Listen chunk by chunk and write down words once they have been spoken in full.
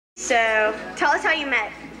So, tell us how you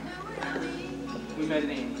met. We met in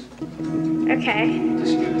Andy's. Okay.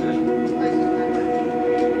 Disco night.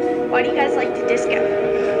 Why do you guys like to disco?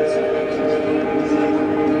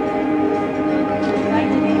 Like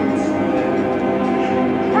to dance.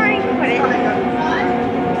 Fine, put it.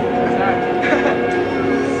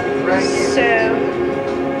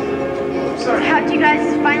 So, how did you guys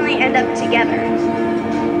finally end up together? I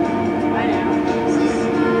know.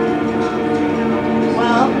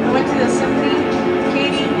 Well, I went to the symphony,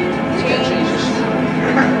 Katie, James,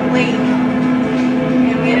 Blake,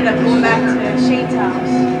 and we ended up going back to Shane's house.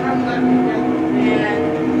 And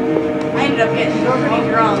I ended up getting pretty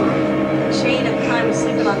drunk. Shane at the time was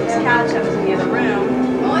sleeping on this couch that was in the other room.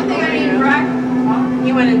 The only thing I need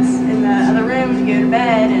he went in the other room to go to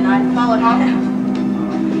bed, and I followed him.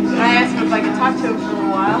 And I asked him if I could talk to him for a little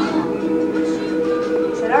while.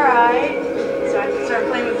 He said, alright. So I started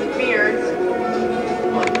playing with his beard.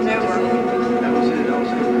 Well, it was over. That was it. I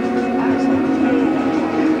was like,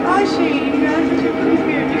 oh, Shane, you guys are too pretty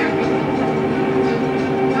beard.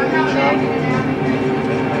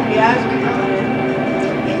 Yeah, I was pretty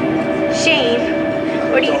good. Shane,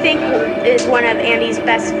 what do you think is one of Andy's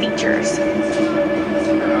best features?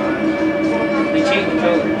 They changed the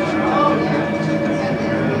colors.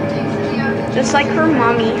 Just like her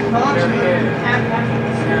mommy. Their hair.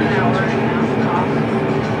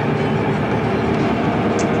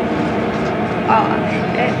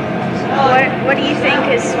 What do you think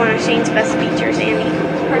is one of Shane's best features, Andy?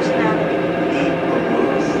 Personality.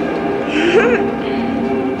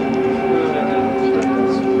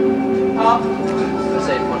 Let's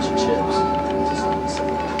say a bunch of chips.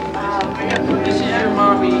 This is your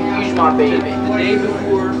mommy. Use my baby. The day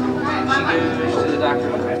before she goes to the doctor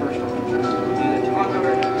for the first time.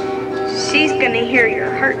 She's gonna hear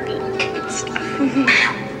your heartbeat and stuff.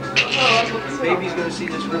 Baby's gonna see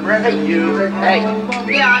this room. Hey, you. Hey.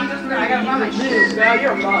 Yeah, I'm just I gotta find my shoes. Now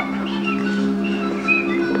you're a mom.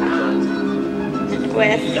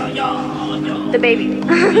 With the baby.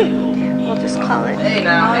 We'll just call it. Hey,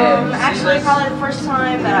 now. Actually, probably the first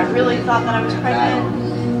time that I really thought that I was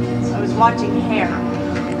pregnant, I was watching Hair.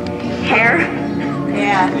 Hair?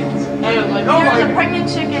 Yeah. Hey, like, There was a pregnant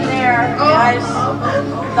chick in there, and I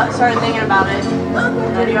just started thinking about it. And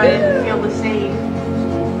I knew I didn't feel the same.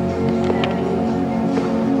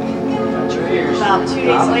 And about 2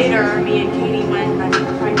 days later, me and Katie went and I took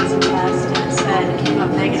a pregnancy test, and it said it came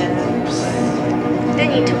up negative. Then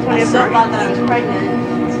you took one I of still her. thought that I was pregnant.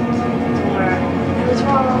 It was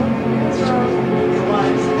wrong. It was wrong. It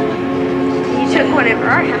was. You took one of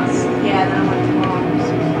our house. Yeah, then I went to mom's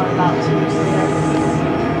about 2 weeks later.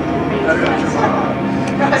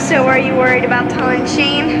 So are you worried about telling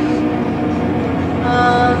Shane?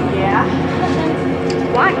 Yeah.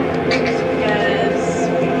 Why? Because we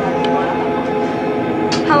have a while.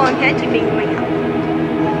 How long had you been going out?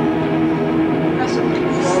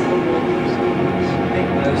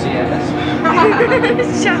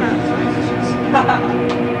 Shut up.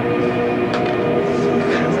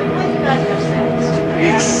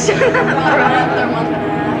 Shut up,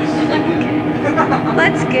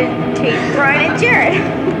 Let's get tape Brian and Jared.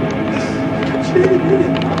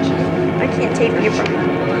 I can't tape you, Brian.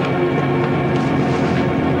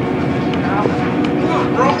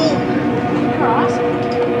 You're awesome.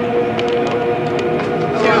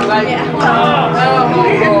 Yeah. Hold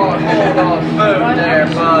on. Boom there,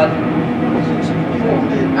 bud.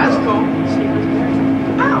 That's cool.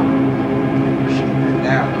 Ow.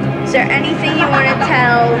 Is there anything you want to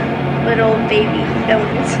tell little baby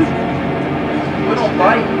donuts? We don't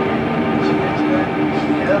bite.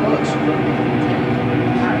 Yeah, look.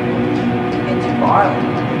 It's wild.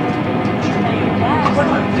 What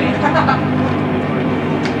am I doing?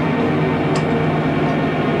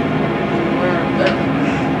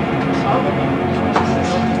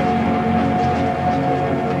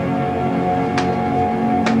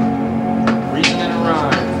 Reason and a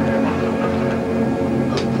rhyme.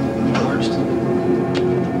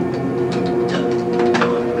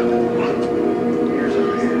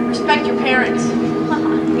 Respect your parents.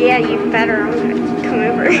 Yeah, you better. I'm gonna come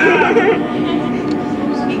over.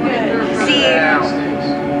 Be good. See,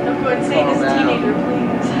 Don't go insane as a teenager,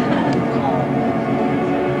 please.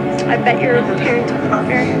 I bet your parents are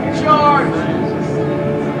very Charge!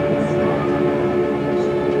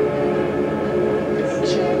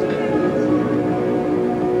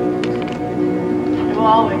 We'll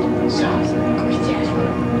always be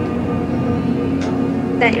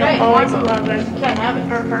that you'll Hey, always Marco, love it you can't have it.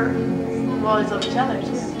 or her. We'll always love each other.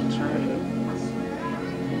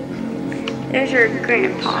 There's your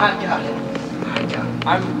grandpa.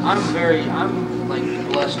 I'm like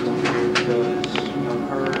blessed because of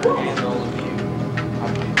her and all of you. I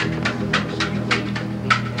believe.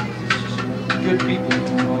 Good people.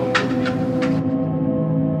 All good people.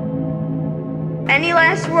 Any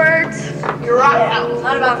last words? You're right. I'm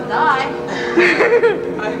not about to die.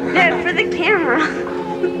 No, for the camera.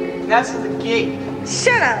 That's for the gate.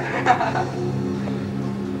 Shut up.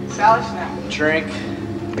 Sally Snap. Drink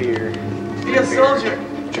beer. Be a soldier.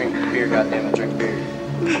 Drink beer, goddammit, drink beer.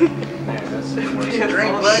 Man, that's the worst.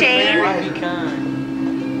 Drink Shane. Be kind.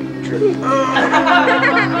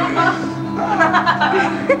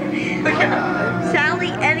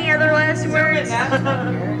 Sally, any other last words? Look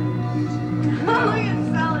at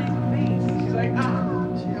Sally's face. She's like, ah.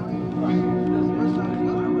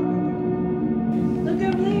 Look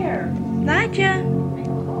over there. Elijah.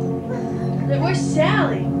 Where's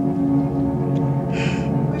Sally?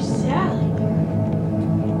 Where's Sally?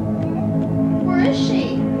 Where is she?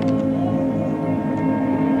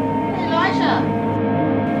 Elijah.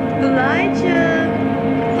 Elijah.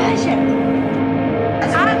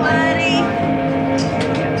 Hi, buddy.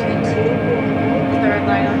 Third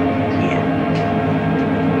line on. Yeah.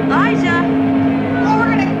 Elijah. Oh,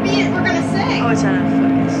 we're gonna sing. Oh, it's out of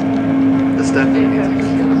focus. This definitely needs like a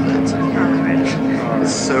full bit. Alright.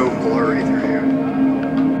 It's so blurry through here.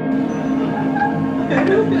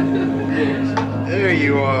 There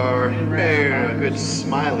you are. Hey, in a good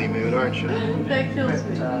smiley mood, aren't you? That kills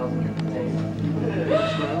me.